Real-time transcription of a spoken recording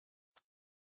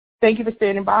Thank you for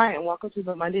standing by, and welcome to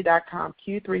the Monday.com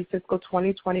Q3 Fiscal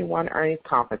 2021 Earnings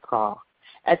Conference Call.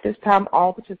 At this time,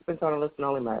 all participants are on a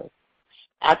listen-only mode.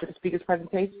 After the speaker's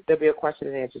presentation, there'll be a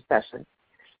question-and-answer session.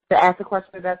 To ask a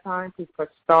question at that time, please press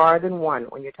star then 1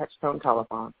 on your touch-tone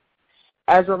telephone.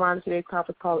 As a reminder, today's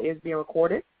conference call is being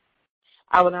recorded.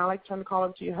 I would now like to turn the call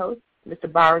over to your host,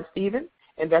 Mr. Byron Stephen,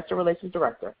 Investor Relations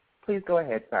Director. Please go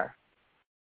ahead, sir.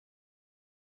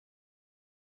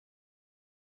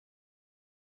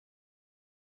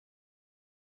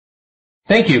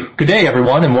 Thank you. Good day,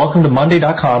 everyone, and welcome to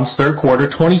Monday.com's third quarter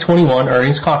 2021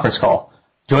 earnings conference call.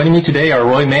 Joining me today are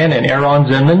Roy Mann and Eran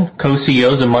Zinman,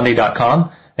 co-CEOs of Monday.com,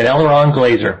 and Eliran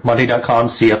Glazer,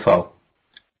 Monday.com's CFO.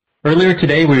 Earlier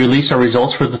today, we released our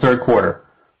results for the third quarter.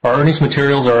 Our earnings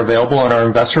materials are available on our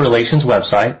investor relations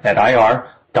website at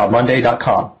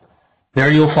ir.monday.com. There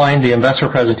you'll find the investor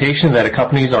presentation that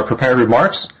accompanies our prepared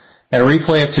remarks and a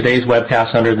replay of today's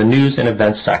webcast under the News and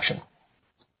Events section.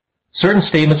 Certain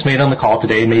statements made on the call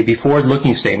today may be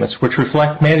forward-looking statements which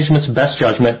reflect management's best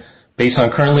judgment based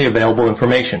on currently available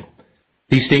information.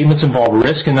 These statements involve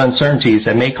risks and uncertainties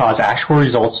that may cause actual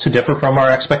results to differ from our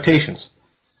expectations.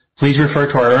 Please refer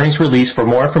to our earnings release for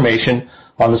more information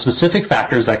on the specific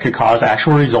factors that could cause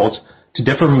actual results to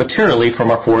differ materially from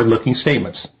our forward-looking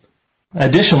statements.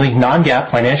 Additionally,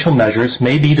 non-GAAP financial measures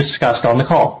may be discussed on the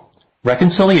call.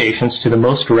 Reconciliations to the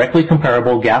most directly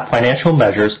comparable GAAP financial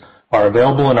measures are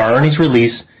available in our earnings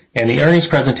release and the earnings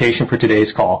presentation for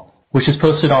today's call, which is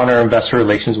posted on our investor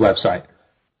relations website.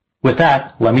 With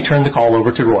that, let me turn the call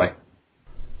over to Roy.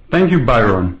 Thank you,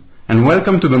 Byron, and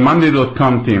welcome to the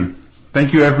Monday.com team.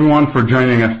 Thank you, everyone, for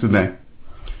joining us today.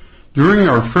 During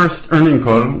our first earnings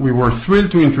call, we were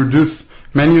thrilled to introduce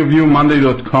many of you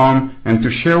Monday.com and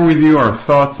to share with you our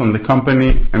thoughts on the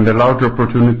company and the large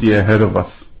opportunity ahead of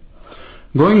us.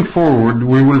 Going forward,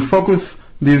 we will focus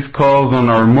these calls on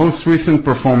our most recent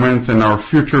performance and our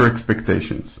future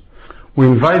expectations. We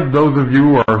invite those of you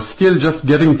who are still just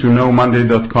getting to know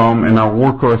Monday.com and our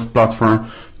WorkOS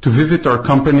platform to visit our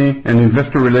company and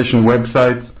investor relations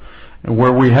websites,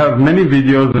 where we have many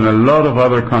videos and a lot of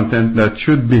other content that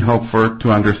should be helpful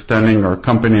to understanding our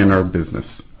company and our business.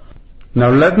 Now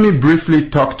let me briefly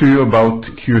talk to you about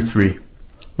Q3,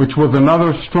 which was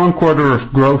another strong quarter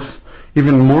of growth.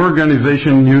 Even more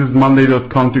organizations used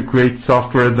Monday.com to create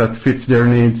software that fits their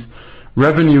needs.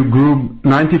 Revenue grew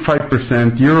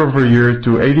 95% year over year to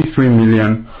 $83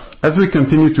 million as we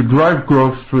continue to drive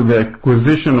growth through the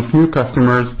acquisition of new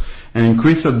customers and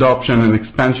increase adoption and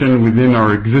expansion within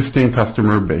our existing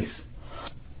customer base.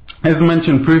 As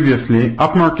mentioned previously,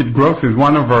 upmarket growth is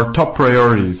one of our top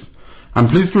priorities. I'm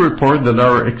pleased to report that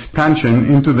our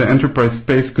expansion into the enterprise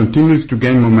space continues to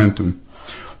gain momentum.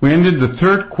 We ended the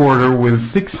third quarter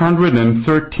with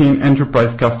 613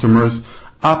 enterprise customers,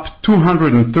 up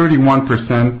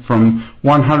 231% from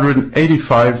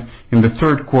 185 in the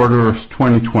third quarter of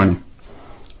 2020.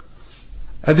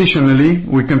 Additionally,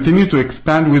 we continue to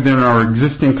expand within our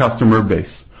existing customer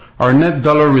base. Our net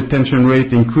dollar retention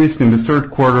rate increased in the third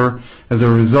quarter as a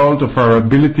result of our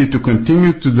ability to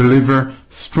continue to deliver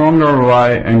strong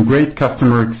ROI and great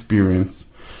customer experience.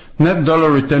 Net dollar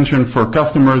retention for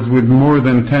customers with more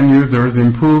than 10 users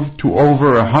improved to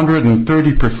over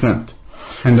 130%,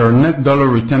 and our net dollar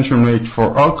retention rate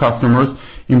for all customers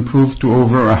improved to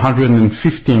over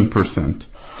 115%.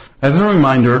 As a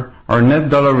reminder, our net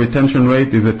dollar retention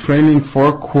rate is a trailing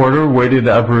 4-quarter weighted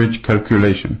average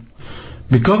calculation.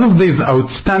 Because of these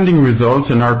outstanding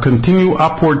results and our continued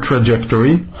upward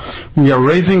trajectory, we are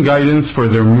raising guidance for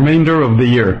the remainder of the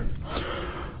year.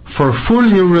 For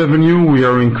full-year revenue, we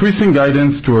are increasing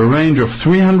guidance to a range of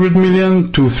 $300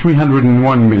 million to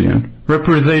 $301 million,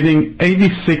 representing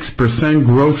 86%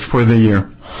 growth for the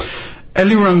year.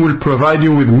 Eliran will provide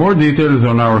you with more details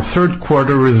on our third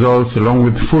quarter results along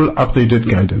with full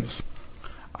updated guidance.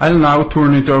 I'll now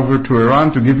turn it over to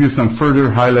Eran to give you some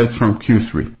further highlights from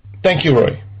Q3. Thank you,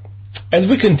 Roy. As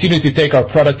we continue to take our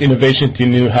product innovation to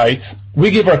new heights, we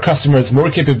give our customers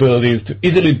more capabilities to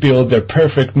easily build their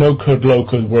perfect no-code,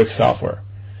 low-code work software.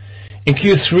 In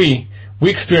Q3, we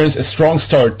experienced a strong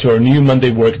start to our new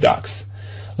Monday Work Docs,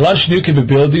 launched new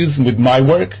capabilities with My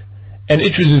Work, and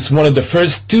introduced one of the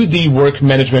first 2D work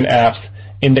management apps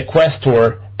in the Quest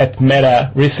Store at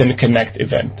Meta recent Connect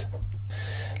event.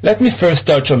 Let me first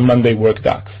touch on Monday Work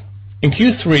Docs. In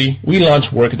Q3, we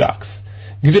launched Work Docs,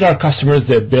 giving our customers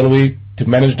the ability to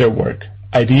manage their work,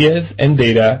 ideas, and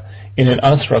data in an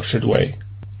unstructured way.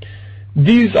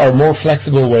 These are more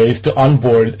flexible ways to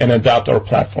onboard and adopt our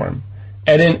platform,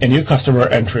 adding a new customer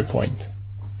entry point.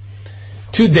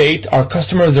 To date, our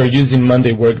customers are using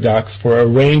Monday Work Docs for a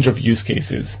range of use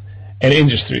cases and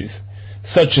industries,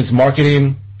 such as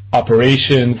marketing,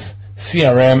 operations,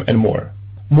 CRM, and more.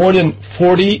 More than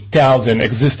 40,000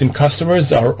 existing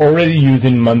customers are already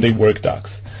using Monday Workdocs,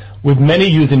 with many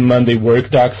using Monday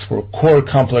Workdocs for core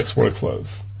complex workflows.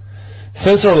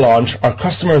 Since our launch, our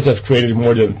customers have created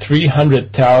more than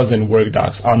 300,000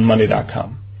 Workdocs on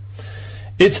Monday.com.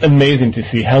 It's amazing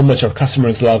to see how much our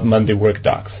customers love Monday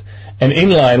Workdocs, and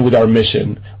in line with our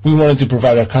mission, we wanted to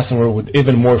provide our customer with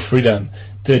even more freedom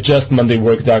to adjust Monday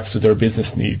Workdocs to their business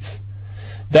needs.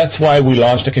 That's why we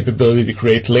launched the capability to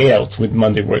create layouts with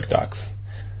Monday Workdocs.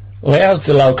 Layouts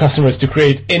allow customers to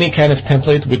create any kind of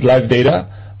template with live data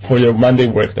for their Monday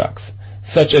Workdocs,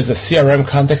 such as a CRM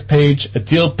contact page, a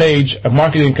deal page, a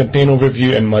marketing campaign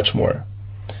overview, and much more.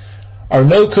 Our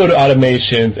no-code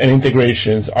automations and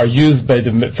integrations are used by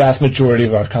the vast majority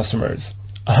of our customers.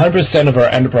 100% of our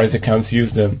enterprise accounts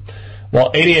use them,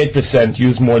 while 88%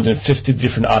 use more than 50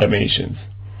 different automations.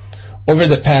 Over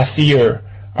the past year,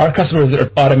 our customers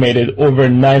have automated over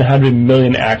 900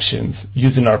 million actions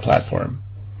using our platform.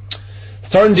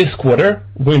 Starting this quarter,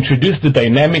 we introduced the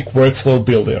Dynamic Workflow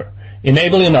Builder,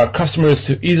 enabling our customers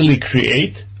to easily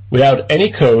create, without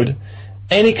any code,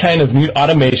 any kind of new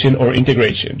automation or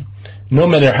integration, no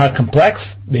matter how complex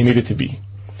they need it to be.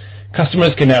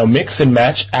 Customers can now mix and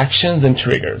match actions and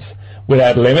triggers,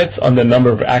 without limits on the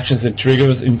number of actions and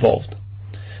triggers involved.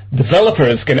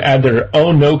 Developers can add their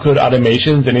own no-code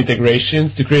automations and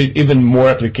integrations to create even more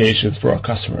applications for our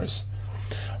customers.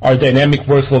 Our Dynamic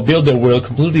Workflow Builder will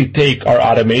completely take our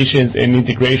automations and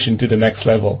integration to the next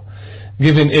level,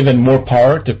 giving even more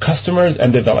power to customers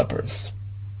and developers.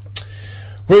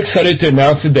 We're excited to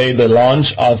announce today the launch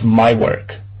of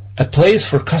MyWork, a place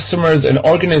for customers and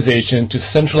organizations to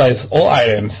centralize all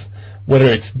items, whether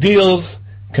it's deals,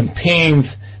 campaigns,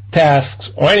 tasks,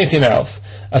 or anything else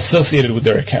associated with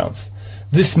their accounts.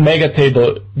 This mega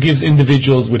table gives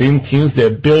individuals within teams the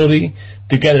ability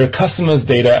to gather customers'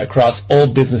 data across all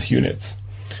business units.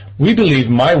 We believe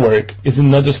MyWork is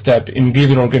another step in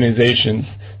giving organizations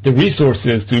the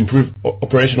resources to improve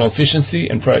operational efficiency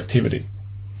and productivity.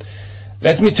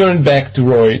 Let me turn it back to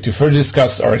Roy to further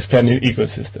discuss our expanding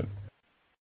ecosystem.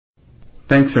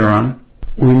 Thanks, Eran.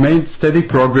 We made steady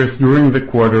progress during the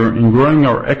quarter in growing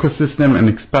our ecosystem and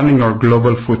expanding our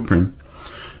global footprint.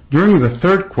 During the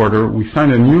third quarter, we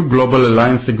signed a new global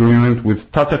alliance agreement with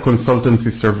Tata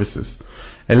Consultancy Services,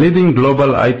 a leading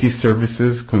global IT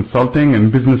services, consulting,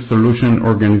 and business solution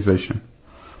organization.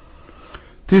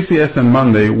 TCS and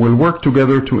Monday will work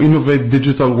together to innovate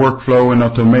digital workflow and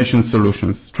automation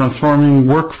solutions, transforming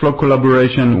workflow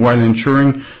collaboration while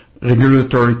ensuring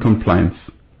regulatory compliance.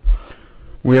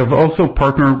 We have also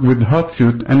partnered with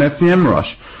Hotsuite and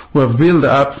SEMrush, who have built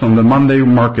apps on the Monday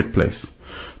marketplace,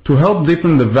 to help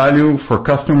deepen the value for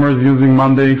customers using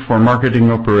Monday for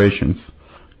marketing operations.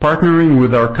 Partnering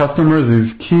with our customers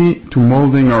is key to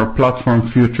molding our platform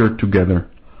future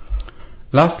together.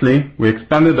 Lastly, we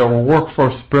expanded our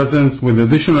workforce presence with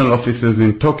additional offices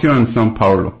in Tokyo and São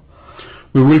Paulo.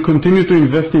 We will continue to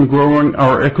invest in growing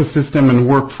our ecosystem and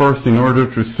workforce in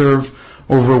order to serve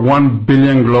over 1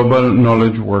 billion global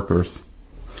knowledge workers.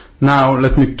 Now,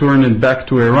 let me turn it back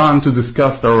to Eran to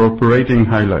discuss our operating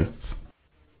highlights.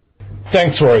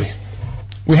 Thanks, Roy.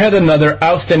 We had another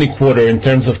outstanding quarter in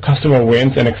terms of customer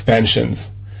wins and expansions.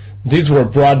 These were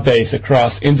broad-based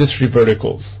across industry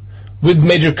verticals, with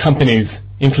major companies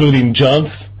including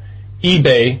Jamf,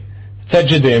 eBay,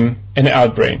 Cegedim, and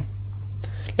Outbrain.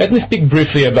 Let me speak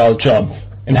briefly about Jamf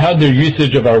and how their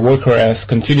usage of our WorkOS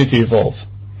continue to evolve.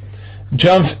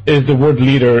 Jamf is the world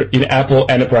leader in Apple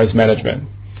Enterprise Management,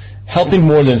 helping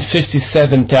more than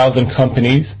 57,000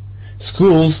 companies,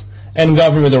 schools, and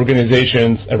government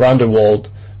organizations around the world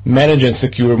manage and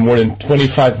secure more than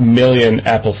 25 million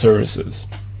Apple services.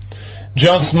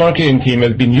 Jamf's marketing team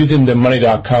has been using the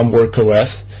Monday.com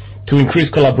WorkOS to increase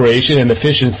collaboration and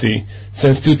efficiency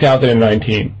since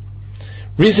 2019.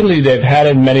 Recently, they've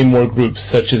added many more groups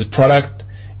such as product,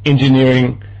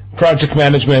 engineering, project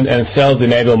management, and sales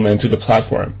enablement to the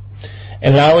platform,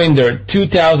 allowing their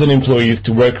 2,000 employees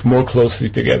to work more closely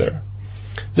together.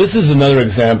 This is another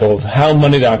example of how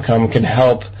Monday.com can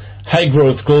help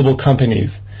high-growth global companies,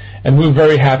 and we're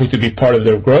very happy to be part of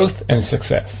their growth and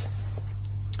success.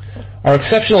 Our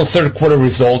exceptional third quarter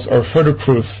results are further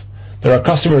proof that our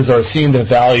customers are seeing the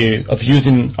value of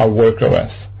using our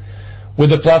WorkOS.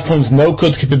 With the platform's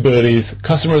no-code capabilities,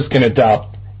 customers can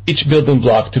adopt each building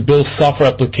block to build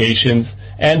software applications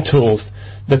and tools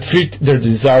that fit their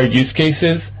desired use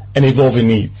cases and evolving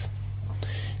needs.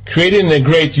 Creating a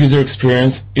great user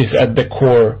experience is at the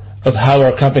core of how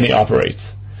our company operates,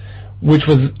 which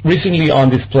was recently on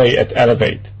display at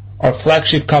Elevate, our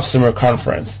flagship customer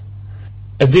conference.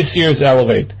 At this year's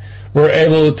Elevate, we're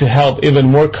able to help even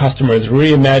more customers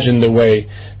reimagine the way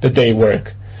that they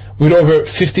work, with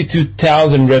over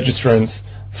 52,000 registrants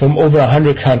from over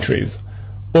 100 countries,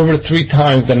 over 3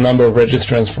 times the number of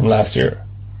registrants from last year.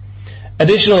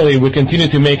 Additionally, we continue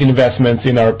to make investments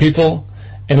in our people,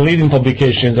 and leading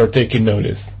publications are taking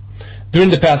notice. During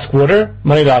the past quarter,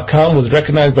 Monday.com was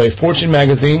recognized by Fortune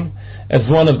magazine as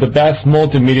one of the best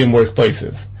multimedia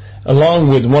workplaces, along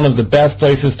with one of the best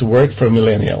places to work for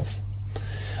millennials.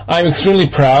 I am extremely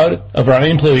proud of our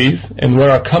employees and where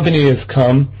our company has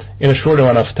come in a short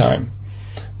amount of time.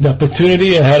 The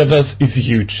opportunity ahead of us is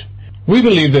huge. We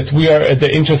believe that we are at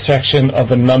the intersection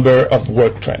of a number of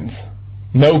work trends: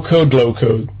 no-code,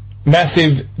 low-code,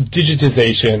 massive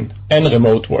digitization, and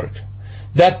remote work.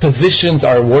 That positions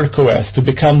our WorkOS to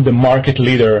become the market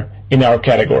leader in our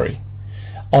category.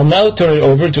 I'll now turn it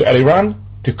over to Eliran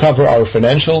to cover our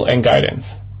financial and guidance.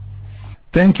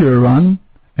 Thank you, Eran,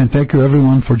 and thank you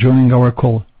everyone for joining our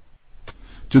call.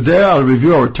 Today I'll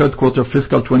review our third quarter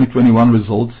fiscal 2021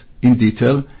 results in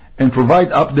detail and provide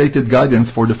updated guidance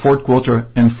for the fourth quarter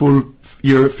and full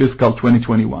year fiscal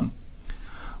 2021.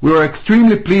 We are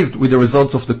extremely pleased with the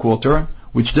results of the quarter,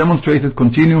 which demonstrated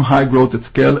continued high growth at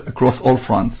scale across all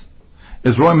fronts.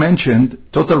 As Roy mentioned,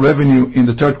 total revenue in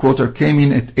the third quarter came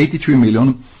in at $83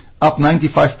 million, up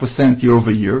 95% year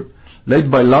over year, led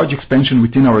by large expansion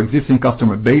within our existing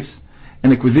customer base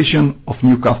and acquisition of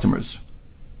new customers.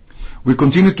 We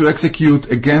continue to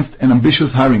execute against an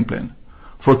ambitious hiring plan.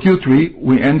 For Q3,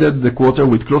 we ended the quarter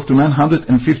with close to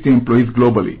 950 employees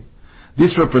globally.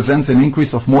 This represents an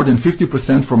increase of more than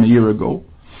 50% from a year ago,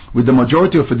 with the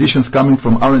majority of additions coming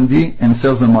from R&D and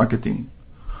sales and marketing.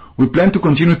 We plan to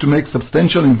continue to make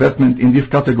substantial investment in these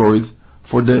categories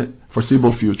for the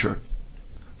foreseeable future.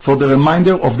 For the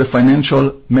remainder of the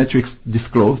financial metrics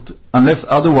disclosed, unless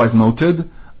otherwise noted,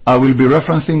 I will be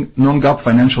referencing non-GAAP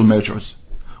financial measures.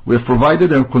 We have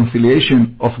provided a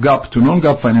reconciliation of GAAP to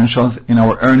non-GAAP financials in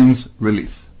our earnings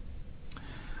release.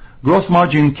 Gross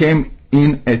margin came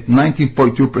in at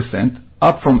 19.2%,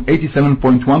 up from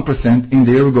 87.1% in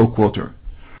the year-ago quarter.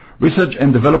 Research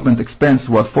and development expense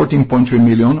was $14.3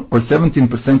 million, or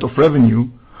 17% of revenue,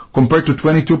 compared to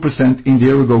 22% in the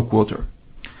year-ago quarter.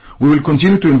 We will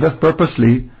continue to invest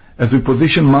purposely as we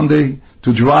position Monday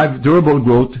to drive durable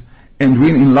growth and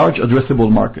win in large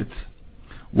addressable markets.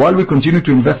 While we continue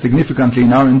to invest significantly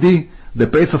in R&D, the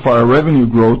pace of our revenue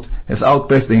growth has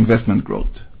outpaced the investment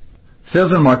growth.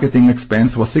 Sales and marketing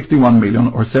expense was $61 million,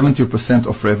 or 70%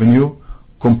 of revenue,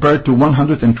 compared to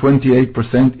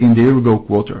 128% in the year-ago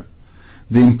quarter.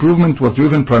 The improvement was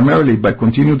driven primarily by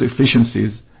continued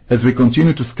efficiencies as we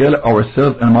continue to scale our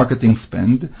sales and marketing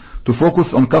spend to focus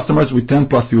on customers with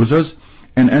 10+ users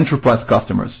and enterprise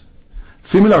customers.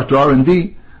 Similar to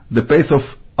R&D, the pace of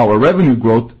our revenue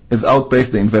growth has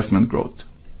outpaced the investment growth.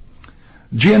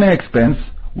 G&A expense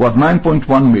was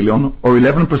 $9.1 million, or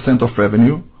 11% of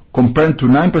revenue, compared to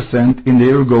 9% in the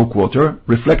year-ago quarter,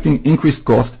 reflecting increased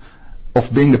cost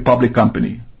of being a public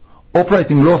company.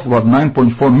 Operating loss was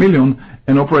 $9.4 million,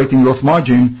 and operating loss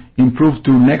margin improved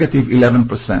to negative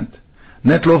 11%.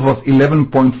 Net loss was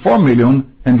 $11.4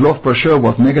 million, and loss per share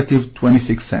was negative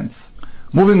 26 cents.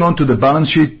 Moving on to the balance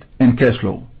sheet and cash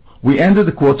flow. We ended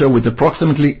the quarter with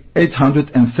approximately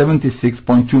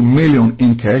 $876.2 million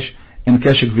in cash and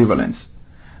cash equivalents.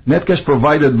 Net cash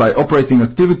provided by operating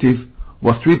activities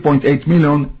was $3.8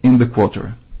 million in the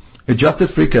quarter.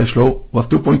 Adjusted free cash flow was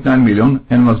 $2.9 million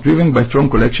and was driven by strong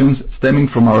collections stemming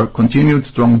from our continued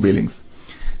strong billings.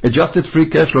 Adjusted free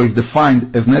cash flow is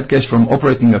defined as net cash from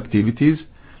operating activities,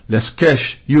 less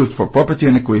cash used for property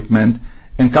and equipment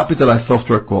and capitalized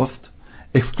software costs,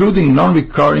 excluding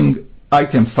non-recurring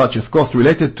items such as costs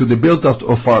related to the build-out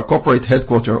of our corporate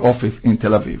headquarters office in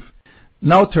Tel Aviv.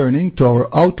 Now turning to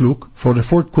our outlook for the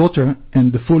fourth quarter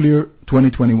and the full year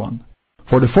 2021.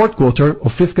 For the fourth quarter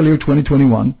of fiscal year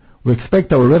 2021, we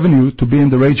expect our revenue to be in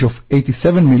the range of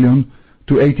 $87 million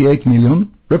to $88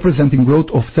 million, representing growth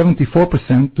of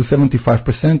 74% to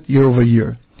 75% year over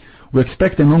year. We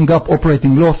expect a non-GAAP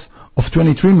operating loss of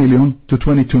 $23 million to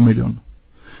 $22 million.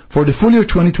 For the full year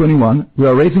 2021, we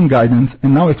are raising guidance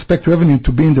and now expect revenue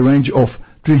to be in the range of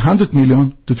 $300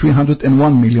 million to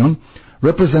 $301 million,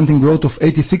 representing growth of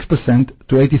 86%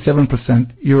 to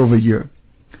 87% year over year.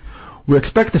 We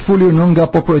expect a full year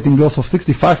non-GAAP operating loss of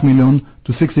 $65 million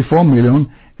to $64 million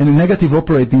and a negative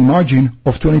operating margin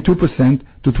of 22%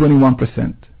 to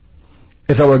 21%.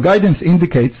 As our guidance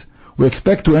indicates, we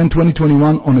expect to end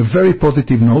 2021 on a very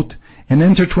positive note and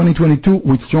enter 2022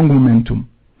 with strong momentum.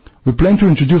 We plan to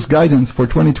introduce guidance for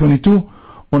 2022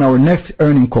 on our next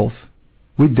earnings calls.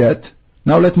 With that,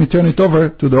 now let me turn it over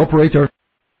to the operator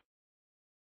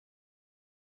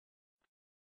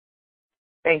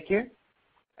Thank you.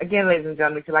 Again, ladies and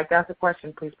gentlemen, if you'd like to ask a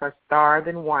question, please press star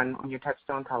then 1 on your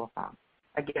touchtone telephone.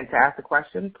 Again, to ask a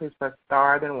question, please press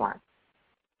star then 1.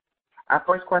 Our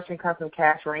first question comes from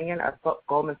Kash Rangan of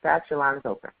Goldman Sachs. Your line is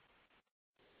open.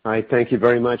 Hi, thank you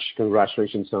very much.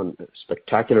 Congratulations on a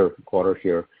spectacular quarter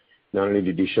here. Not only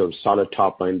did you show solid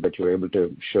top line, but you were able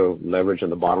to show leverage on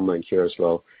the bottom line here as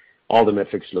well. All the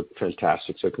metrics look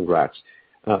fantastic, so congrats.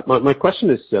 My question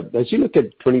is, as you look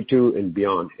at 22 and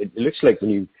beyond, it looks like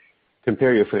when you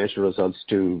compare your financial results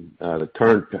to the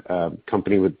current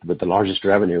company with the largest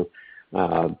revenue,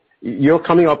 you're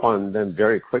coming up on them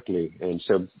very quickly. And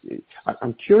so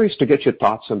I'm curious to get your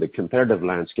thoughts on the competitive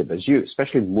landscape as you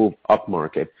especially move up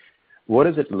market. What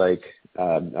is it like?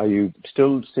 Are you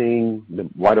still seeing the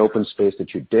wide open space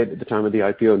that you did at the time of the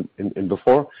IPO and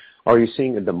before? Or are you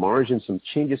seeing at the margin some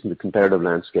changes in the competitive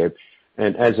landscape?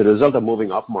 And as a result of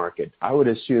moving up market, I would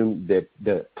assume that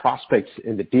the prospects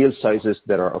and the deal sizes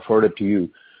that are afforded to you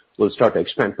will start to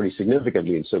expand pretty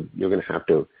significantly. And so you're going to have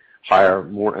to hire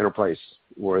more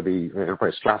enterprise-worthy,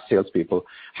 enterprise-class salespeople.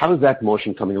 How is that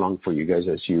motion coming along for you guys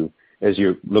as you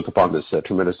look upon this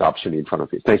tremendous opportunity in front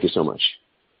of you? Thank you so much.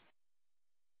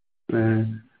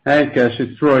 Hi, Kash,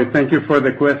 it's Roy. Thank you for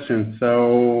the question.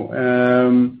 So,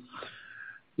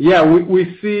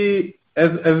 we see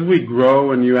as we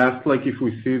grow, and you asked like if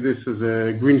we see this as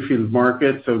a greenfield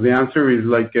market. So the answer is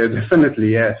like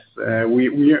definitely yes.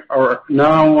 We are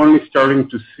now only starting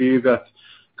to see that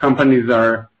companies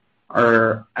are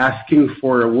asking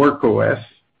for a work OS.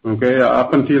 Okay,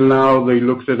 up until now they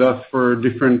looked at us for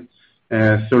different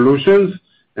solutions.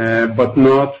 But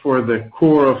not for the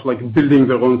core of like building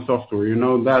their own software. You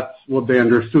know, that's what they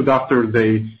understood after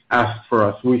they asked for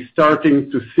us. We're starting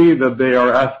to see that they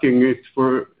are asking it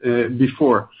for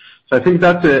before. So I think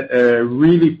that's a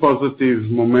really positive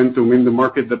momentum in the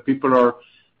market, that people are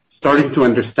starting to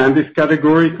understand this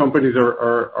category. Companies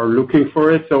are looking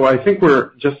for it. So I think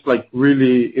we're just like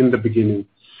really in the beginning.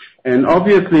 And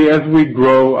obviously, as we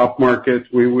grow up market,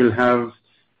 we will have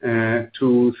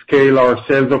to scale our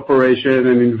sales operation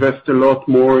and invest a lot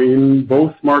more in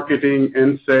both marketing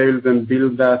and sales and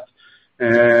build that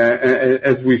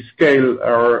as we scale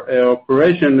our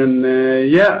operation.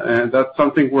 And that's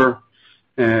something we're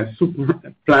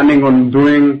planning on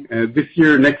doing this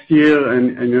year, next year,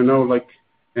 and you know, like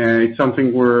it's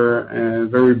something we're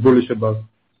very bullish about.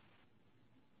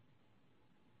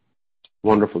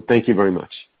 Wonderful. Thank you very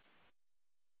much.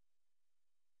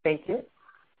 Thank you.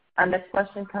 Our next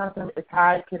question comes from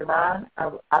Ittai Kidron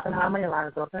of Oppenheimer. Your line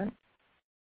is open.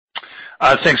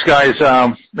 Thanks, guys.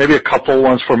 Maybe a couple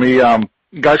ones for me.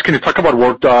 Guys, can you talk about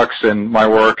WorkDocs? And my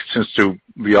work seems to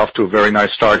be off to a very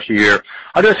nice start here.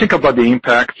 How do you think about the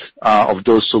impact of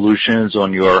those solutions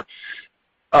on your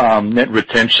net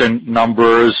retention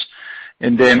numbers?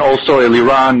 And then also,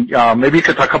 Eliran, maybe you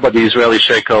could talk about the Israeli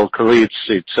shekel. Clearly,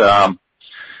 it's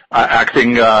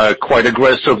acting quite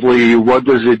aggressively. What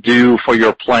does it do for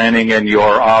your planning and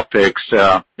your OpEx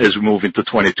as we move into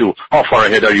 22? How far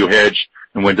ahead are you hedged,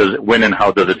 and when and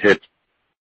how does it hit?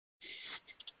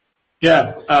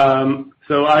 Yeah.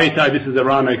 So Ittai, this is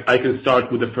Eran. I can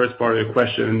start with the first part of your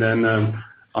question, and then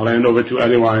I'll hand over to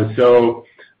Eliran. So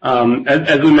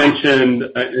as we mentioned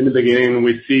in the beginning,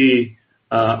 we see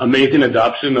amazing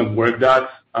adoption of WorkDocs.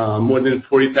 More than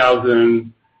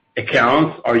 40,000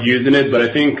 accounts are using it, but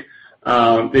I think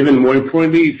even more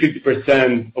importantly,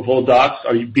 50% of all docs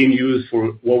are being used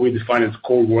for what we define as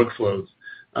core workflows,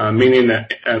 meaning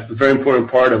that a very important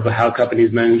part of how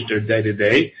companies manage their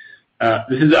day-to-day.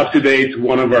 This is up to date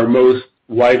one of our most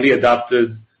widely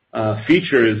adopted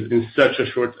features in such a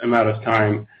short amount of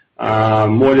time.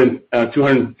 More than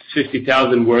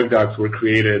 250,000 WorkDocs were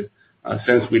created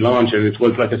since we launched, and it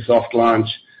was like a soft launch.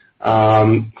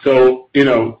 So, you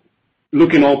know,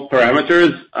 looking at all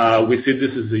parameters, we see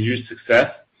this as a huge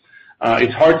success.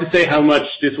 It's hard to say how much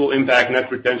this will impact net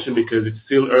retention because it's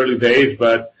still early days,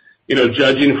 but, you know,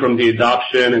 judging from the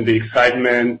adoption and the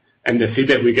excitement and the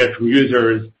feedback we get from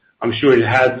users, I'm sure it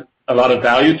has a lot of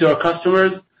value to our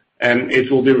customers, and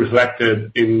it will be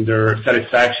reflected in their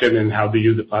satisfaction and how they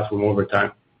use the platform over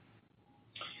time.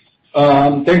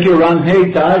 Thank you, Eran. Hey,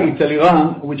 Ittai, it's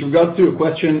Eliran. With regard to your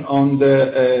question on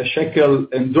the shekel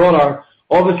and dollar,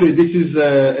 obviously this is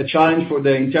a challenge for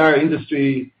the entire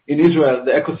industry in Israel,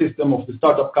 the ecosystem of the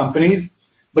startup companies.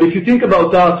 But if you think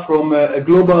about us from a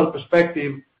global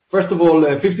perspective, first of all,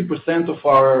 50% of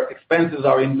our expenses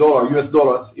are in US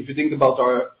dollars. If you think about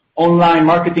our online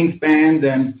marketing spend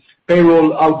and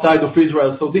payroll outside of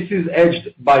Israel, so this is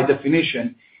hedged by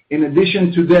definition. In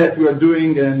addition to that, we are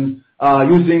doing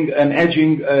using an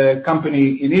hedging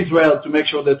company in Israel to make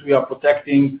sure that we are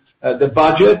protecting the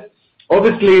budget.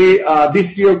 Obviously,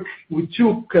 this year we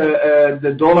took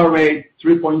the dollar rate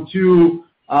 3.2,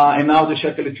 and now the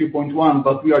shekel is 3.1,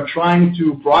 but we are trying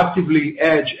to proactively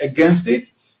hedge against it.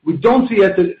 We don't see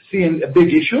a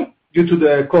big issue due to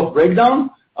the cost breakdown.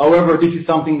 However, this is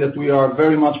something that we are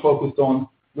very much focused on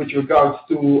with regards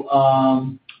to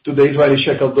the Israeli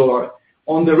shekel dollar.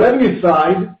 On the revenue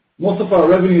side, most of our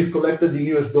revenue is collected in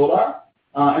US dollar,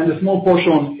 and a small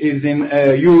portion is in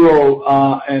euro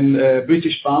and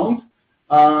British pound.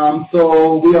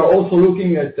 So we are also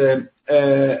looking at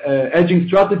hedging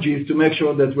strategies to make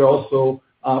sure that we're also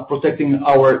protecting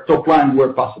our top line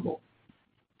where possible.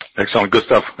 Excellent. Good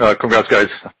stuff. Congrats, guys.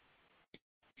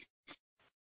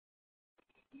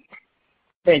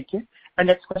 Thank you. Our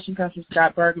next question comes from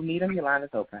Scott Berg of Needham. Your line is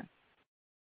open.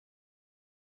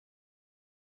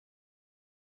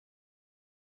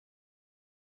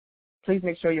 Please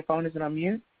make sure your phone isn't on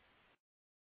mute.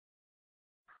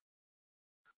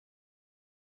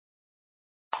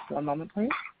 One moment, please.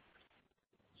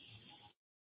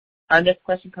 Our next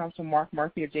question comes from Mark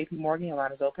Murphy of JP Morgan. Your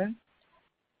line is open.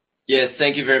 Yes,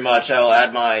 thank you very much. I will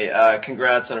add my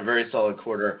congrats on a very solid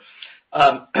quarter.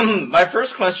 My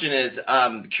first question is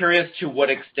curious to what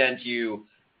extent you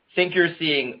think you're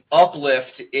seeing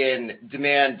uplift in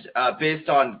demand based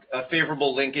on a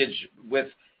favorable linkage with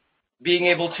being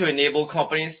able to enable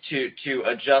companies to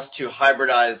adjust to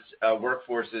hybridized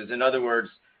workforces. In other words,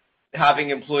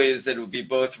 having employees that would be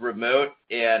both remote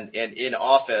and in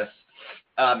office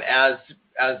as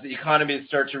the economies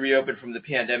start to reopen from the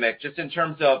pandemic, just in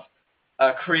terms of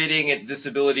creating this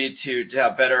ability to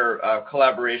have better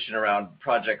collaboration around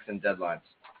projects and deadlines.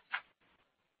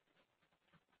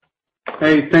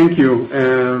 Hey, thank you.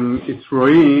 It's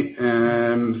Roy.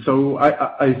 So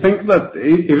I think that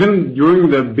even during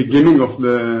the beginning of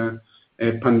the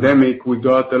pandemic, we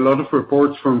got a lot of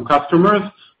reports from customers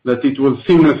that it was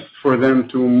seamless for them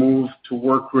to move to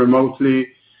work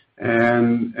remotely.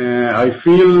 And I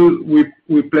feel we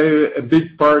play a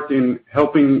big part in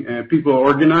helping people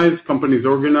organize, companies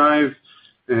organize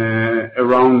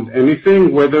around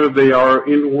anything, whether they are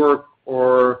in work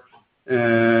or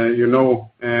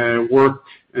work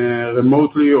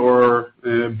remotely or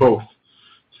both.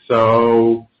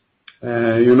 So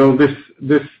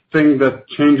this thing that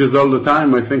changes all the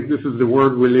time. I think this is the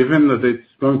world we live in. That it's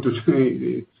going to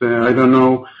change. I don't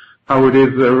know how it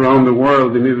is around the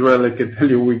world. In Israel, I can tell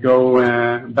you, we go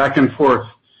back and forth,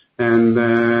 and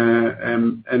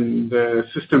the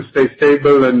system stays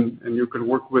stable, and you can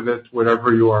work with it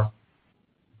wherever you are.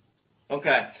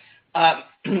 Okay. As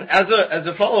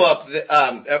a follow-up,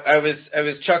 I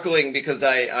was chuckling because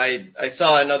I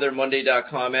saw another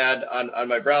Monday.com ad on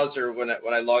my browser when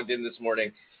I logged in this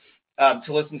morning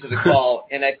to listen to the call,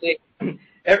 and I think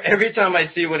every time I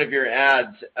see one of your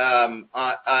ads, a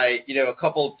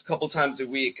couple times a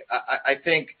week, I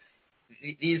think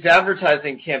these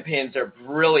advertising campaigns are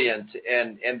brilliant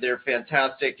and they're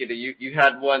fantastic. You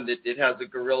had one that it has a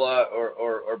gorilla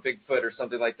or Bigfoot or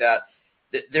something like that.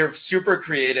 They're super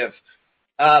creative.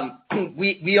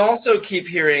 We also keep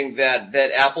hearing that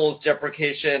Apple's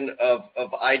deprecation of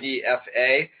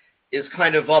IDFA is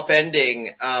kind of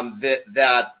upending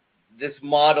this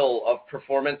model of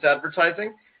performance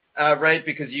advertising, right?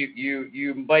 Because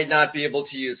you might not be able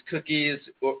to use cookies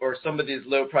or some of these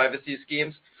low privacy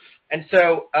schemes. And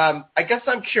so I guess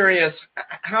I'm curious,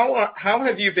 how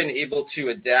have you been able to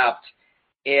adapt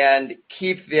and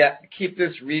keep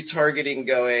this retargeting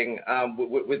going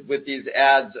with these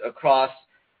ads across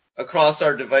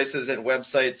our devices and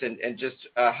websites, and just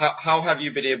how have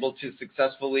you been able to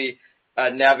successfully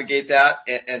navigate that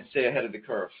and stay ahead of the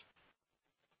curve?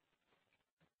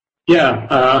 Yeah.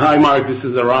 Hi, Mark. This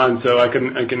is Eran. So I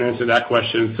can answer that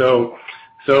question. So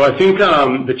I think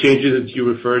the changes that you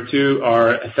refer to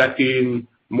are affecting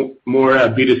more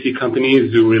B2C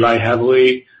companies who rely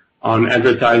heavily on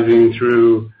advertising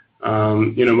through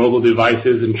mobile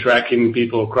devices and tracking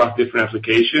people across different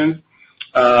applications.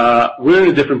 We're in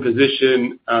a different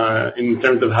position in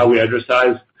terms of how we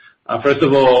advertise. First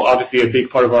of all, obviously a big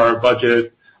part of our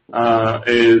budget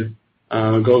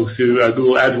goes to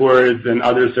Google AdWords and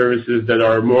other services that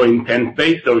are more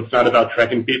intent-based. So it's not about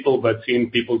tracking people, but seeing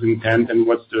people's intent and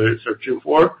what they're searching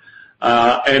for.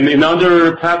 And in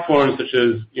other platforms such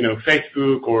as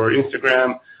Facebook or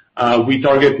Instagram, we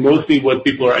target mostly what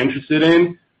people are interested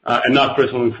in and not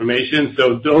personal information.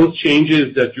 So those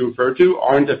changes that you refer to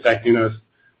aren't affecting us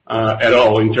at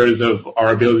all in terms of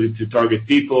our ability to target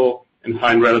people and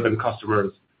find relevant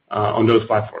customers on those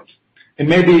platforms. And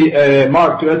maybe,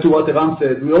 Mark, to add to what Eran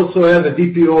said, we also have a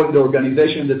DPO in the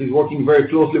organization that is working very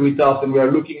closely with us, and we are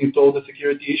looking into all the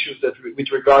security issues with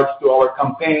regards to our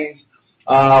campaigns,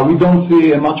 we don't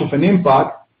see much of an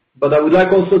impact. But I would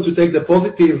like also to take the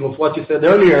positive of what you said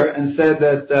earlier and say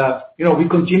that, we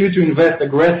continue to invest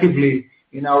aggressively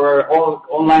in our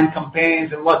online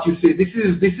campaigns and what you see. This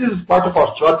is part of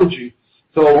our strategy.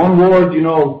 So on board,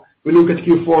 we look at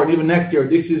Q4 and even next year,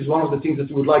 this is one of the things that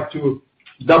we would like to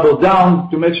double down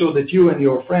to make sure that you and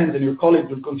your friends and your colleagues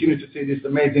will continue to see these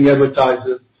amazing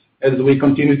advertisers as we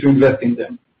continue to invest in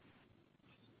them.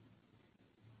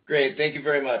 Great. Thank you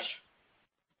very much.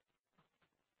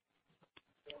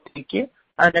 Thank you.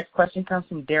 Our next question comes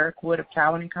from Derek Wood of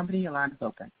Cowen and Company. Your line is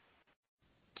open.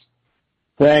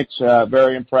 Thanks.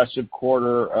 Very impressive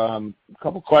quarter. A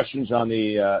couple questions on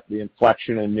the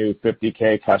inflection in new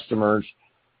 50K customers.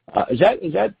 Is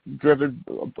that driven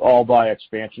all by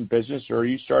expansion business, or are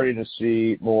you starting to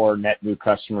see more net new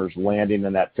customers landing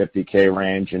in that 50K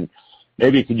range? And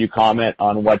maybe could you comment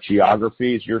on what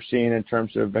geographies you're seeing in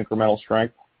terms of incremental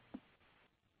strength?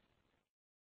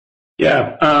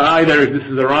 Yeah. Hi there. This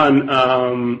is Eran.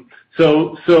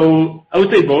 So I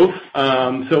would say both.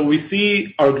 So we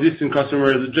see our existing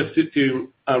customers, just to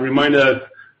remind us,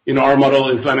 our model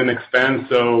is land and expand.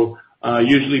 So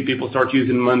usually people start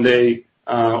using Monday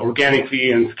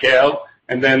organically and scale,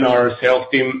 and then our sales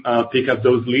team pick up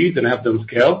those leads and have them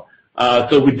scale.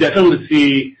 So we definitely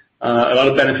see a lot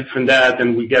of benefit from that,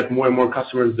 and we get more and more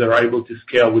customers that are able to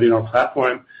scale within our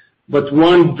platform. But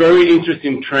one very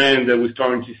interesting trend that we're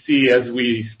starting to see as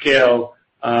we scale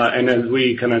and as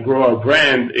we kind of grow our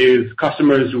brand is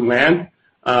customers who land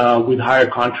with higher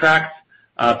contracts,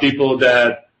 people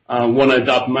that want to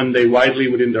adopt Monday widely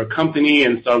within their company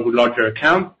and start with larger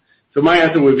accounts. So my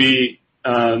answer would be,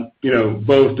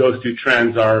 both those two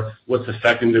trends are what's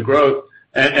affecting the growth.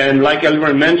 And like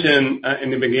Eliran mentioned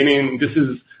in the beginning, this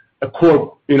is a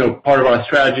core, part of our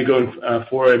strategy going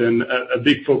forward and a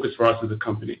big focus for us as a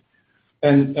company.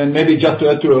 And maybe just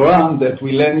to add to Eran, that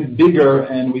we land bigger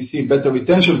and we see better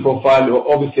retention profile,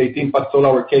 obviously it impacts all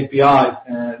our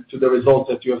KPIs to the results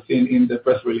that you have seen in the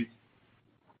press release.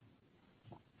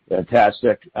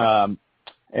 Fantastic.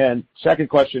 And second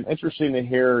question, interesting to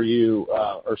hear you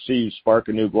or see you spark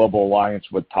a new global alliance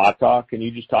with Tata. Can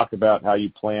you just talk about how you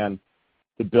plan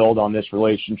to build on this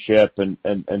relationship and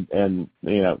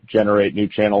generate new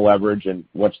channel leverage, and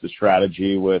what's the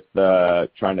strategy with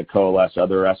trying to coalesce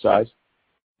other SIs?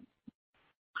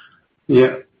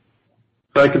 Yeah.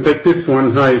 So I can take this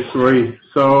one. Hi, it's Roy.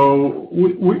 So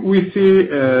we see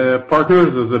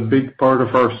partners as a big part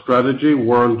of our strategy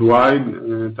worldwide.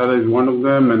 Tata is one of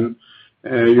them, and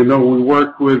we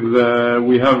work with.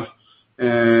 We have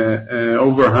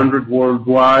over 100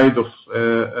 worldwide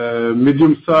of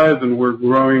medium size, and we're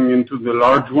growing into the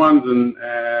large ones,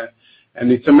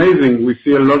 and it's amazing. We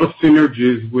see a lot of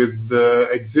synergies with the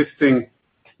existing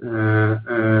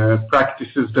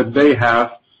practices that they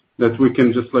have, that we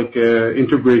can just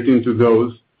integrate into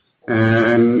those,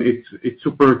 and it's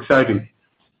super exciting.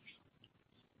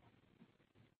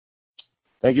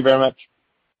 Thank you very much.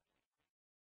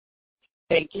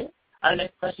 Thank you. Our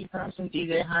next question comes from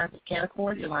DJ Hynes of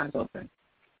Canaccord. Your line is open.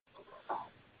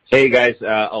 Hey guys,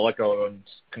 I'll echo everyone's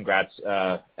congrats,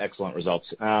 excellent results.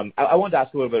 I wanted to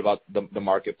ask a little bit about the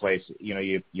marketplace.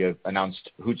 You've announced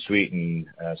Hootsuite and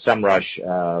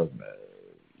SEMrush,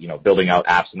 building out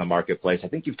apps in the marketplace. I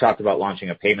think you've talked about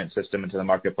launching a payment system into the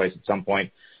marketplace at some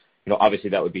point. Obviously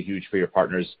that would be huge for your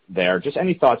partners there. Just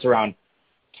any thoughts around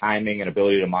timing and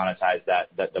ability to monetize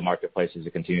that the marketplace as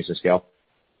it continues to scale?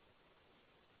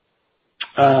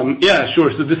 Yeah,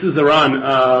 sure. So this is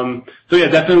Eran. So yeah,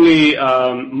 definitely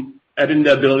adding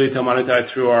the ability to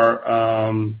monetize through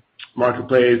our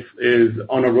marketplace is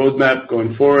on a roadmap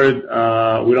going forward.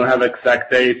 We don't have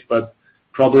exact dates, but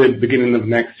probably at the beginning of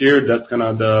next year. That's kind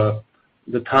of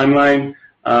the timeline.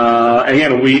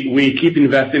 Again, we keep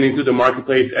investing into the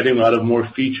marketplace, adding a lot of more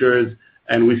features,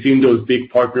 and we've seen those big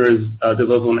partners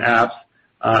develop on apps.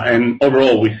 And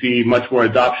overall, we see much more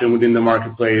adoption within the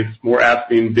marketplace, more apps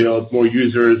being built, more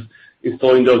users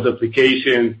installing those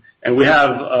applications. And we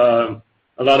have a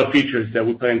lot of features that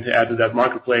we plan to add to that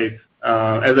marketplace.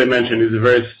 As I mentioned, it's a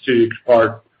very strategic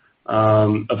part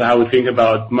of how we think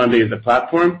about Monday as a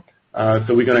platform. So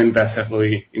we're going to invest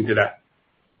heavily into that.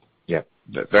 Yeah,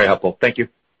 very helpful. Thank you.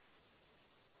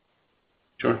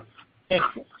 Sure. Thank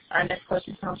you. Our next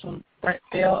question comes from Brent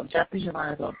Thill of Jefferies. Your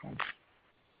line is open.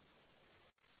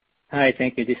 Hi,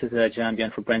 thank you. This is John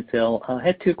Byun for Brent Thill. I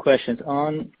had two questions.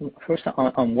 First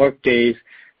on Workdays.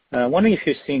 Wondering if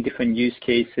you're seeing different use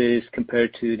cases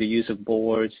compared to the use of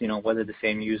boards, whether the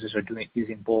same users are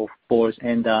using both boards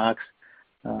and docs.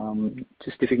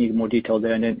 Just if you need more detail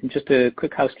there. And then just a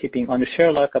quick housekeeping. On the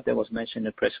share lockup that was mentioned in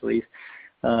the press release,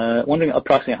 Wondering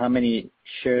approximately how many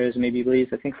shares may be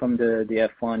released. I think from the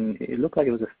F1, it looked like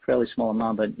it was a fairly small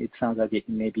amount, but it sounds like it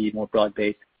may be more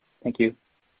broad-based. Thank you.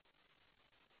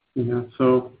 Yeah.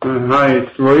 So, hi,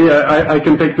 it's Roy. I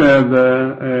can take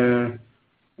the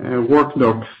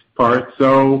WorkDocs part.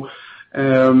 So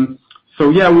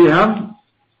yeah, we have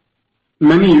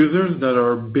many users that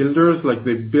are builders, like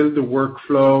they build the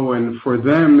workflow, and for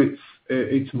them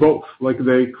it's both. Like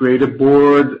they create a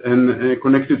board and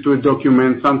connect it to a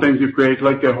document. Sometimes you create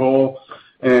like a whole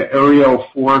area of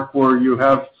work where you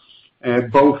have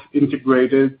both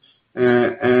integrated.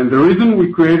 And the reason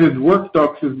we created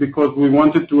WorkDocs is because we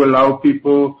wanted to allow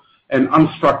people an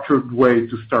unstructured way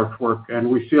to start work. And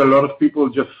we see a lot of people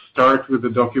just start with a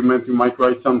document. You might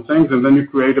write some things, and then you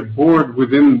create a board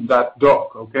within that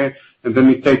doc, okay? And then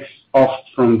it takes off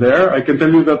from there. I can tell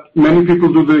you that many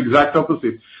people do the exact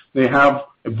opposite. They have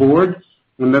a board,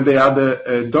 and then they add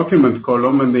a document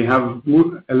column, and they have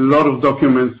a lot of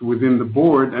documents within the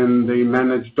board, and they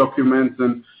manage documents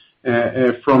and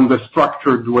from the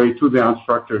structured way to the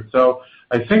unstructured. So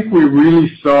I think we really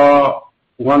saw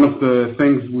one of the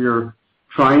things we're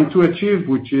trying to achieve,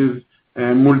 which is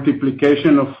a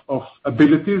multiplication of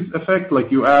abilities effect.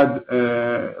 Like you add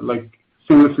like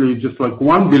seamlessly just like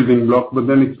one building block, but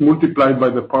then it's multiplied by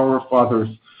the power of others.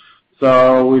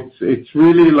 So it's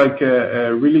really like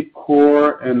a really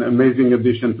core and amazing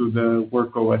addition to the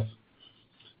WorkOS.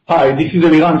 Hi, this is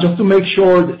Eliran. Just to make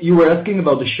sure that you were asking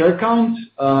about the share count.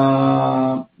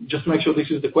 Just to make sure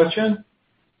this is the question.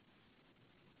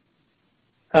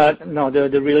 No,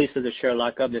 the release of the share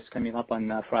lockup that's coming up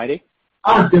on Friday.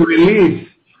 The release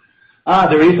of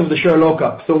the share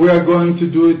lockup. So we are going to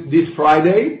do it this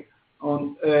Friday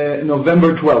on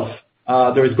November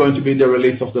 12th. There is going to be the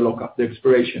release of the lockup, the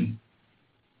expiration.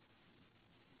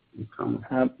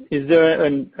 Is there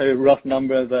a rough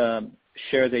number of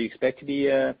shares that you expect to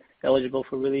be eligible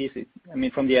for release? I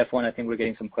mean, from the F1, I think we're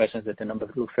getting some questions that the number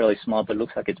looks fairly small, but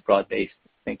looks like it's broad-based.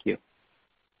 Thank you.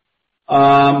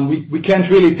 We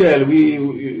can't really tell. We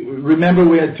remember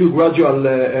we had two gradual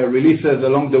releases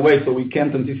along the way, so we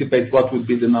can't anticipate what would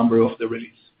be the number of the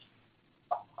release.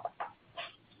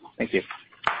 Thank you.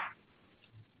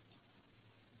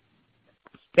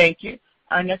 Thank you.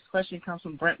 Our next question comes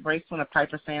from Brent Bracelin of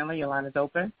Piper Sandler. Your line is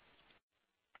open.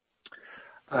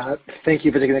 Thank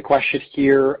you for taking the question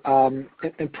here.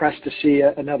 Impressed to see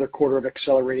another quarter of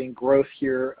accelerating growth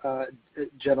here,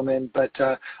 gentlemen. But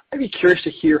I'd be curious to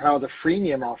hear how the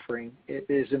freemium offering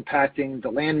is impacting the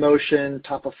land motion,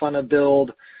 top of funnel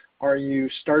build. Are you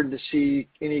starting to see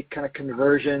any kind of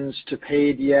conversions to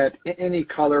paid yet? Any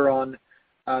color on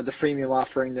the freemium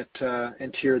offering that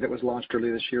and tier that was launched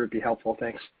earlier this year would be helpful.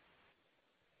 Thanks.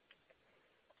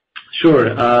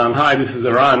 Sure. Hi, this is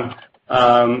Eran.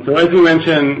 So as we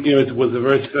mentioned, it was a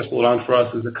very successful launch for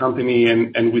us as a company,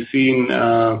 and we've seen,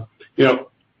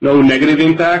 no negative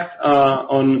impact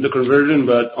on the conversion,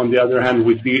 but on the other hand,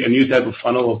 we see a new type of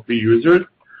funnel of free users.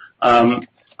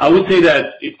 I would say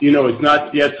that, it's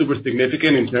not yet super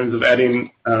significant in terms of adding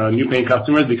new paying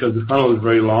customers because the funnel is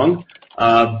very long.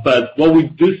 But what we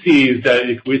do see is that it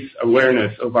increases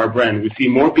awareness of our brand. We see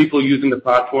more people using the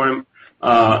platform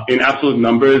in absolute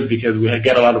numbers because we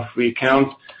get a lot of free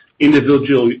accounts.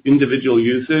 Individual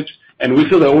usage, and we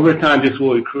feel that over time this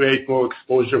will create more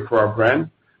exposure for our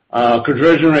brand.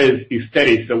 Conversion rate is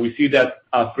steady, so we see that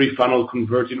free funnel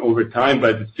converting over time,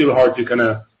 but it's still hard to kind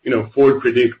of forward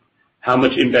predict how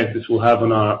much impact this will have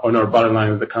on our bottom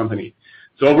line of the company.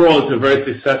 So overall, it's a very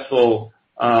successful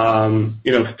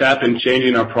step in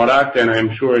changing our product, and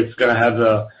I'm sure it's going to have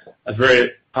a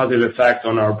very positive effect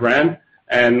on our brand.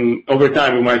 And over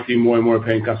time, we might see more and more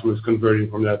paying customers converting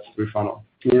from that free funnel.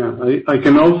 Yeah, I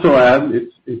can also add,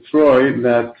 it's Roy,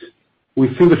 that we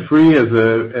see the free as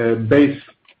a base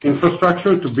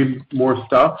infrastructure to build more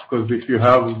stuff, because if you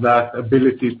have that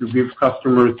ability to give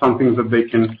customers something that they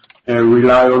can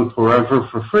rely on forever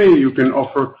for free, you can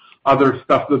offer other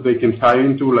stuff that they can tie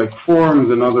into, like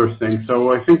forms and other things.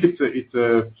 So I think it's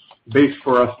a base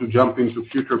for us to jump into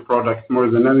future products more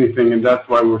than anything, and that's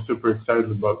why we're super excited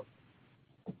about it.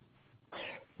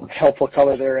 Helpful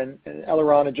color there. And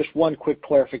Eliran, just one quick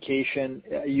clarification.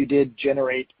 You did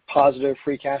generate positive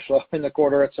free cash flow in the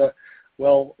quarter. It's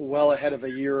well ahead of a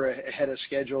year ahead of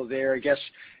schedule there. I guess,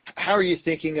 how are you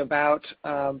thinking about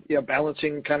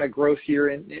balancing kind of growth here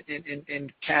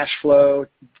in cash flow?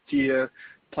 Do you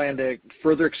plan to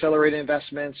further accelerate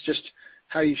investments? Just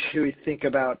how should we think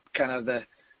about kind of the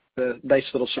nice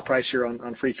little surprise here on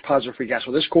positive free cash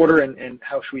flow this quarter, and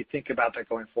how should we think about that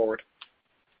going forward?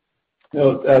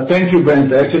 Thank you,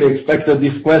 Brent. I actually expected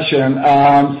this question.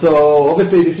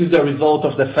 Obviously, this is the result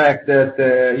of the fact that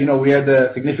we had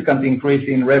a significant increase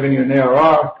in revenue and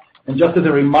ARR. And just as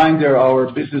a reminder,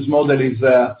 our business model is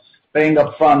paying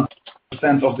upfront.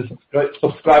 30% of the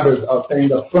subscribers are paying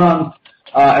upfront,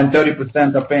 and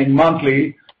 30% are paying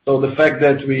monthly. So the fact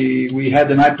that we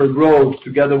had an hyper growth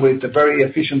together with a very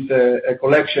efficient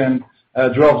collection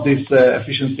drove this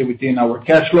efficiency within our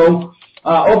cash flow.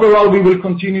 Overall, we will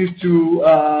continue to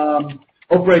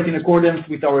operate in accordance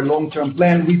with our long-term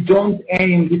plan. We don't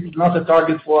aim, this is not a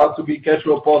target for us to be cash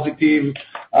flow positive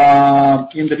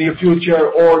in the near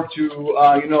future or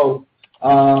to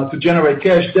generate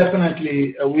cash.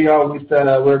 Definitely,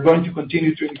 we're going to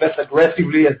continue to invest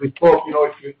aggressively as we spoke.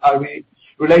 If we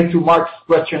relate to Mark's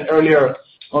question earlier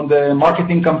on the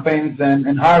marketing campaigns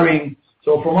and hiring.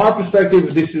 So from our perspective,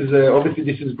 obviously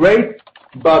this is great,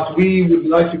 but we would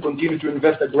like to continue to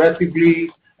invest aggressively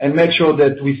and make sure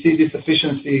that we see this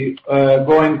efficiency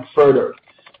going further.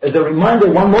 As a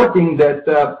reminder, one more thing that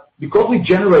because we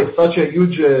generate such a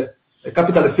huge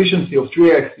capital efficiency of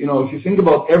 3x, if you think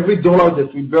about every dollar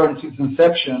that we burn since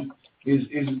inception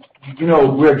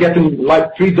we're getting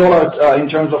like $3 in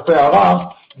terms of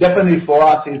ARR. Definitely for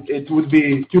us, it would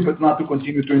be stupid not to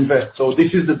continue to invest. So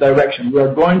this is the direction. We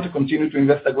are going to continue to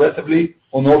invest aggressively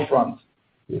on all fronts.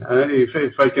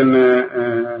 If I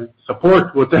can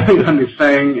support what Eran is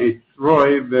saying, it's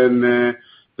Roy, then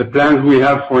the plans we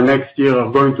have for next year are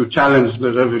going to challenge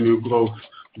the revenue growth.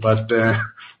 But,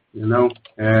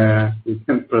 we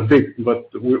can't predict, but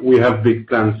we have big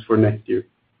plans for next year.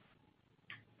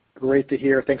 Great to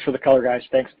hear. Thanks for the color, guys.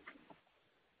 Thanks.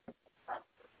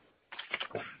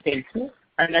 Thank you.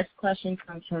 Our next question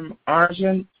comes from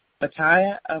Arjun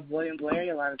Bhatia of William Blair.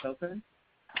 Your line is open.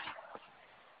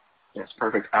 Yes,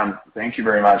 perfect. Thank you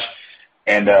very much,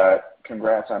 and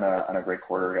congrats on a great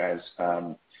quarter, guys.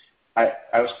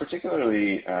 I was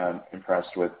particularly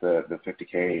impressed with the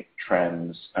 50K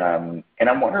trends, and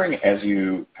I'm wondering, as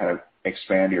you kind of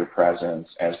expand your presence,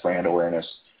 as brand awareness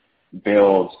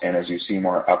builds, and as you see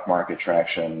more upmarket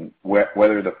traction,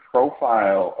 whether the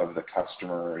profile of the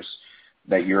customers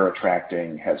that you're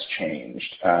attracting has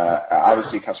changed.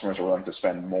 Obviously, customers are willing to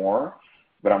spend more,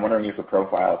 but I'm wondering if the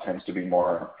profile tends to be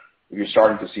more, if you're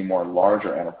starting to see more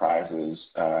larger enterprises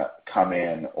come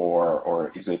in,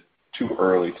 or is it too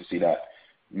early to see that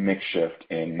mix shift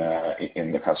in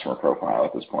the customer profile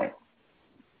at this point?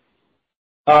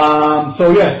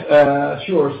 Yes,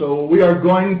 sure. So we are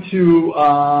going to,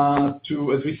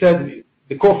 as we said,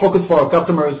 the core focus for our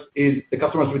customers is the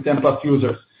customers with 10 plus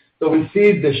users. So we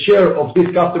see the share of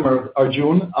these customers,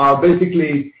 Arjun, are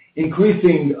basically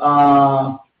increasing,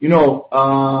 over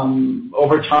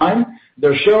time,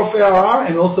 their share of ARR,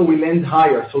 and also we land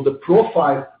higher. So the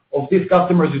profile of these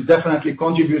customers is definitely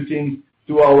contributing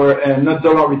to our net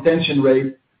dollar retention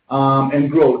rate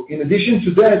and growth. In addition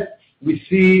to that, we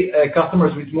see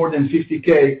customers with more than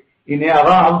 50K in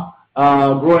ARR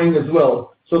growing as well.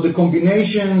 So the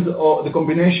combination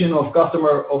of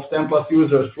customer of 10 plus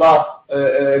users plus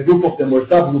a group of them or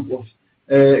subgroup of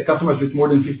customers with more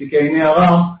than 50K in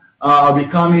ARR are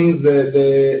becoming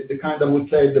the kind, I would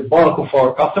say, the bulk of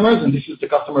our customers, and this is the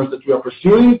customers that we are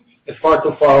pursuing as part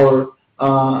of our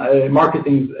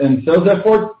marketing and sales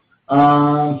effort.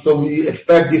 So we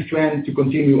expect this trend to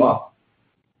continue up.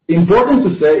 Important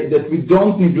to say that we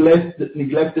don't neglect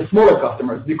the smaller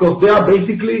customers, because they are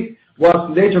basically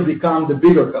what later become the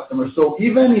bigger customers. So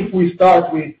even if we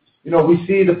start with, we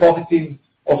see the positive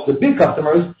of the big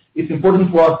customers, it's important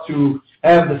for us to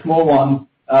have the small one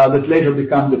that later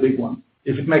become the big one,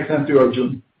 if it makes sense to you,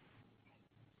 Arjun.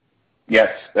 Yes,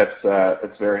 that's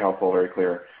very helpful, very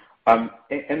clear. And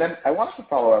then I wanted to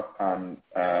follow up on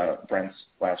Brent's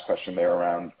last question there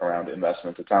around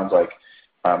investment. It sounds like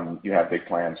you have big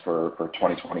plans for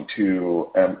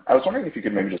 2022. I was wondering if you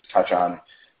could maybe just touch on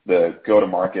the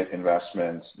go-to-market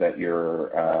investments that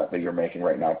you're making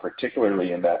right now,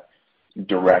 particularly in that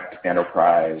direct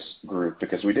enterprise group,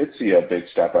 because we did see a big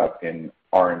step up in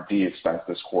R&D expense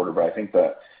this quarter, but I think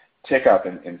the tick up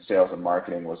in sales and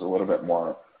marketing was a little bit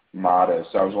more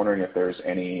modest. So I was wondering if there's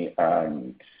any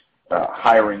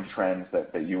hiring trends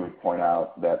that you would point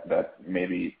out that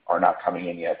maybe are not coming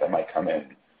in yet that might come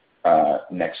in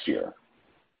next year.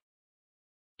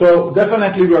 So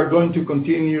definitely we are going to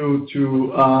continue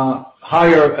to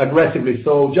hire aggressively.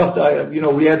 So just,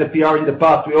 we had a PR in the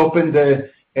past. We opened a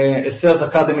sales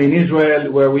academy in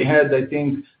Israel where we had, I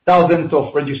think, thousands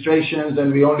of registrations,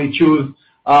 and we only choose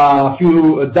a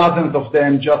few dozens of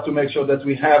them just to make sure that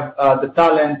we have the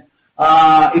talent.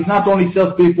 It's not only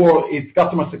salespeople, it's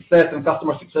customer success and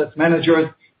customer success managers,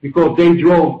 because they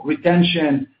drove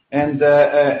retention and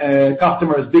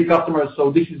customers, big customers.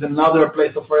 So this is another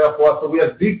place of area for us. So we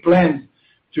have big plans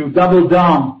to double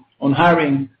down on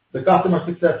hiring the customer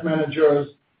success managers,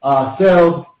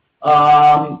 sales,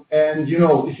 and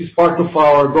this is part of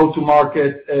our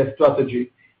go-to-market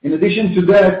strategy. In addition to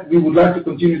that, we would like to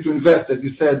continue to invest, as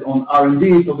you said, on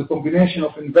R&D. So the combination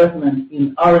of investment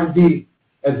in R&D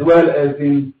as well as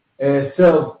in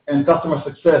sales and customer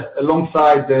success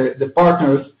alongside the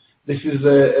partners, this is,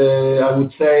 I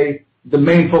would say, the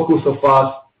main focus of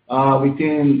us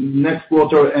within next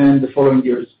quarter and the following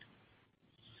years.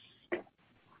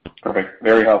 Perfect.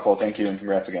 Very helpful. Thank you, and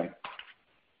congrats again.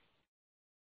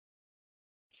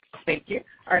 Thank you.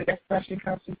 Our next question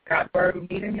comes from Scott Berg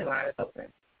with Needham. Your line is open.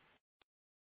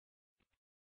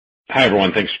 Hi,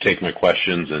 everyone. Thanks for taking my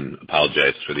questions, and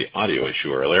apologize for the audio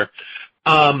issue earlier.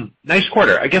 Nice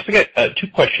quarter. I guess I got two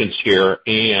questions here,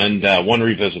 and one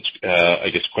revisits, I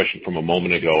guess, a question from a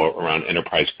moment ago around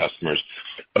enterprise customers.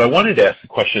 But I wanted to ask the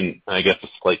question, I guess, a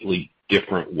slightly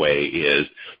different way is,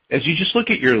 as you just look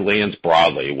at your lands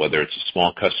broadly, whether it's a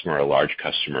small customer or a large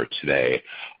customer today,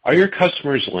 are your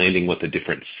customers landing with a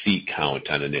different seat count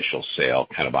on initial sale,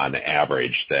 kind of on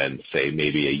average, than, say,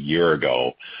 maybe a year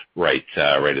ago, right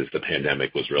as the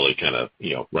pandemic was really kind of,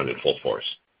 running full force?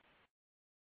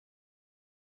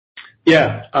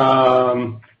 Yeah.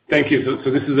 Thank you.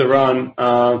 So this is Eran.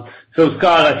 So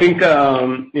Scott, I think,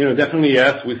 definitely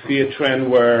yes, we see a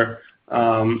trend where,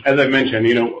 as I mentioned,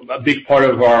 a big part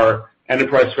of our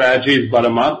enterprise strategy is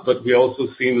bottom up, but we also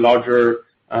seen larger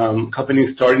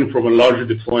companies starting from a larger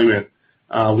deployment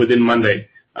within Monday.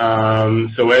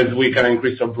 So as we kind of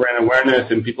increase our brand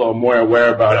awareness and people are more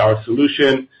aware about our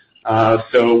solution,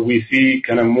 so we see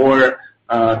kind of more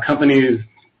companies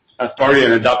starting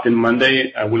and adopting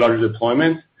Monday with larger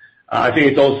deployments. I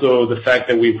think it's also the fact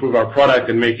that we improve our product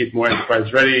and make it more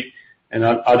enterprise ready, and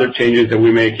other changes that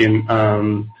we make in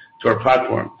to our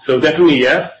platform. So definitely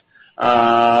yes.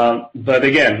 But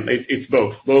again, it's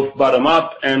both bottom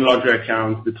up and larger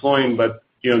accounts deploying. But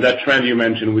that trend you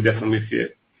mentioned, we definitely see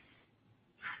it.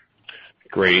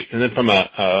 Great. And then from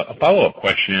a follow-up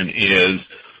question is,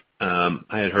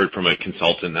 I had heard from a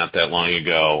consultant not that long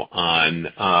ago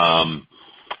on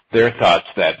their thoughts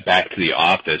that back to the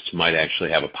office might actually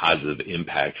have a positive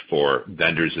impact for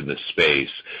vendors in this space,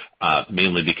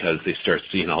 mainly because they start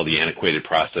seeing all the antiquated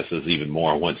processes even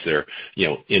more once they're,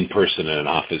 in person in an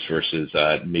office versus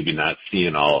maybe not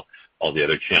seeing all the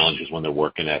other challenges when they're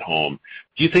working at home.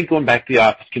 Do you think going back to the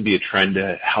office can be a trend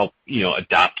to help,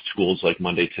 adopt tools like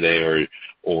Monday today,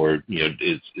 or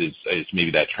is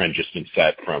maybe that trend just been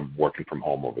set from working from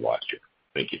home over the last year?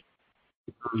 Thank you.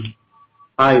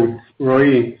 Hi,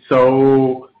 Roy.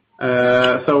 So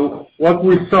what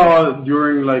we saw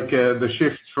during the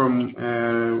shift from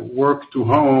work to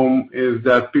home is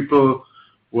that people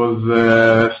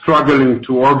was struggling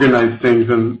to organize things,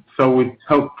 and so we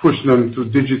helped push them to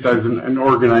digitize and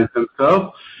organize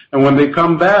themselves. And when they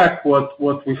come back, what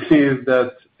we see is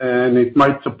that, and it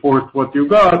might support what you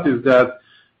got, is that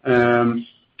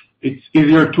it's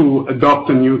easier to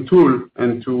adopt a new tool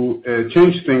and to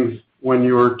change things when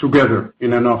you're together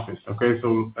in an office. Okay,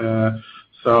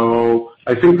 so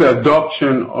I think the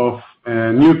adoption of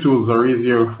new tools are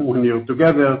easier when you're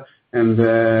together, and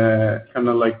kind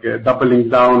of doubling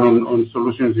down on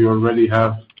solutions you already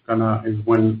have kind of is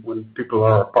when people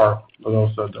are apart, but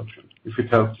also adoption, if it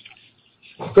helps.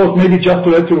 So maybe just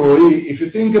to add to Roy, if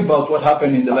you think about what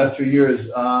happened in the last 3 years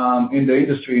in the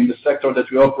industry, in the sector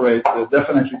that we operate,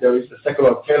 definitely there is a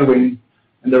secular tailwind,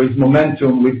 and there is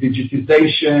momentum with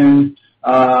digitization,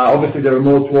 obviously the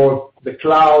remote work, the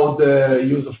cloud,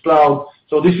 use of cloud.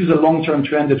 So this is a long-term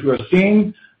trend that we are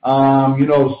seeing.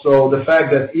 So the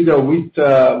fact that either with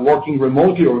working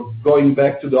remotely or going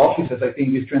back to the offices, I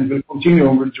think this trend will continue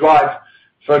and will drive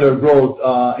further growth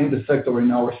in the sector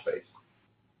in our space.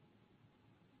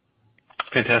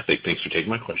 Fantastic. Thanks for taking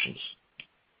my questions.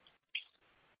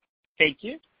 Thank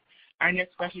you. Our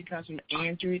next question comes from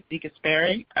Andrew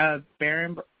DeGasperi of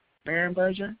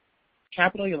Berenberg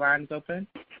Capital. Your line is open.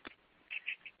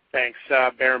 Thanks,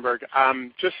 Berenberg.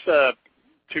 Just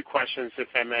two questions, if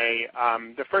I may.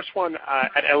 The first one,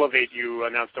 at Elevate, you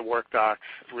announced a WorkDocs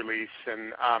release,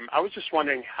 and I was just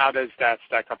wondering, how does that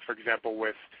stack up, for example,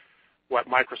 with what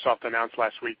Microsoft announced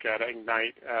last week at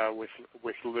Ignite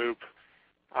with Loop?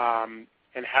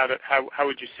 And how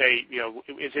would you say,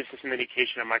 is this an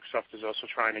indication that Microsoft is also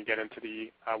trying to get into the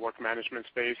work management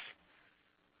space?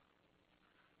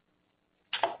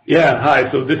 Yeah.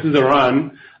 Hi. So this is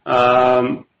Eran.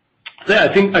 Yeah,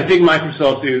 I think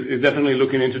Microsoft is definitely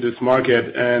looking into this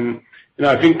market, and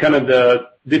I think kind of the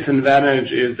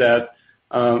disadvantage is that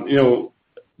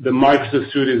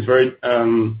Microsoft Suite is very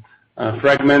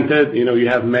fragmented. You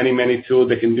have many tools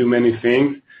that can do many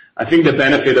things. I think the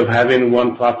benefit of having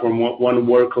one platform, one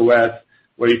work OS,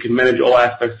 where you can manage all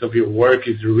aspects of your work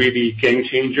is really game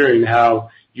changer in how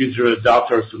users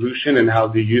adopt our solution and how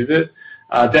they use it.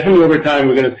 Definitely over time,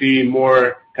 we're going to see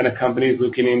more kind of companies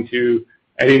looking into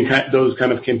adding those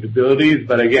kind of capabilities.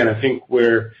 But again, I think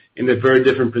we're in a very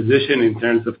different position in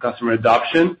terms of customer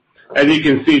adoption. As you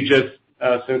can see, just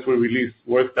since we released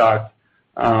WorkDocs,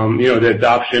 the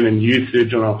adoption and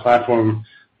usage on our platform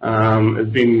has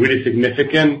been really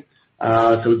significant.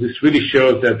 So this really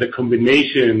shows that the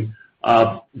combination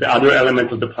of the other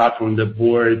elements of the platform, the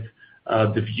board,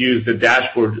 the views, the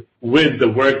dashboard with the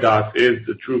WorkDocs is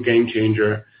the true game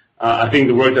changer. I think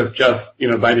the WorkDocs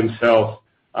just, by themselves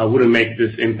wouldn't make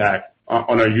this impact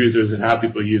on our users and how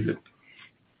people use it.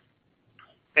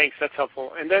 Thanks, that's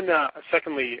helpful. And then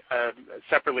secondly,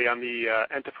 separately on the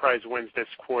enterprise wins this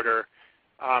quarter,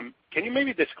 can you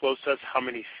maybe disclose to us how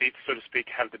many seats, so to speak,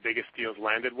 have the biggest deals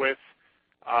landed with?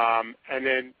 And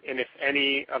if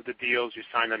any of the deals you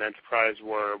signed on enterprise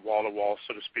were wall-to-wall,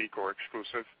 so to speak, or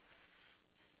exclusive?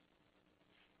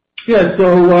 Yeah,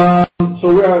 so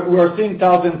we are seeing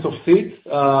thousands of seats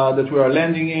that we are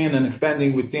landing in and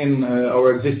expanding within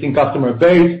our existing customer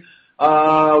base. We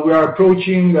are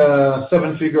approaching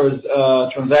seven figures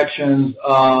transactions,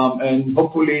 and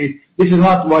hopefully this is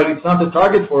not, while it's not a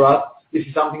target for us, this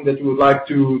is something that we would like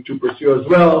to pursue as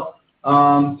well.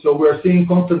 So we're seeing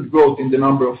constant growth in the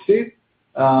number of seats,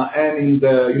 and in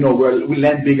the, where we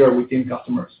land bigger within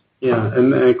customers. Yeah,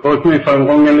 and correct me if I'm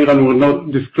wrong, Eliran, we're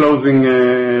not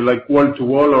disclosing like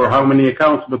wall-to-wall or how many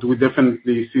accounts, but we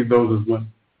definitely see those as well.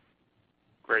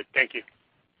 Great, thank you.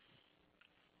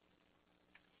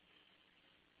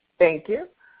 Thank you.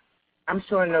 I'm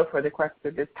showing no further questions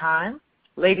at this time.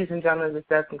 Ladies and gentlemen, this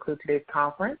does conclude today's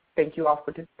conference. Thank you all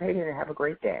for participating and have a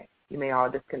great day. You may all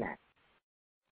disconnect.